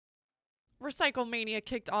Recyclemania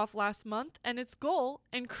kicked off last month, and its goal,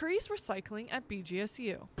 increase recycling at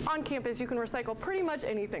BGSU. On campus, you can recycle pretty much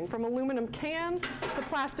anything from aluminum cans to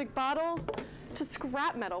plastic bottles to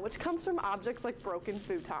scrap metal, which comes from objects like broken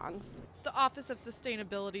futons. The Office of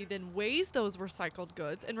Sustainability then weighs those recycled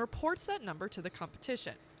goods and reports that number to the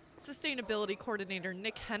competition. Sustainability Coordinator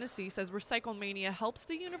Nick Hennessy says Recyclemania helps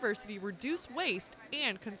the university reduce waste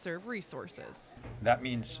and conserve resources. That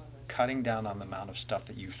means cutting down on the amount of stuff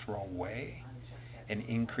that you throw away and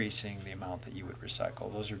increasing the amount that you would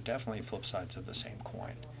recycle. Those are definitely flip sides of the same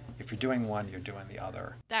coin. If you're doing one, you're doing the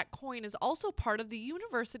other. That coin is also part of the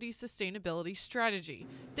university's sustainability strategy.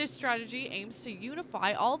 This strategy aims to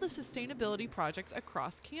unify all the sustainability projects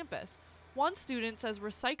across campus. One student says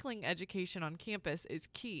recycling education on campus is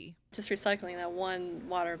key. Just recycling that one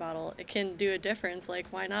water bottle, it can do a difference. Like,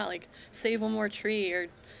 why not save one more tree or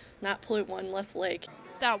not pollute one less lake?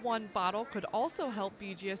 That one bottle could also help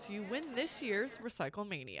BGSU win this year's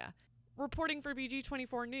Recyclemania. Reporting for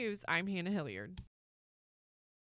BG24 News, I'm Hannah Hilliard.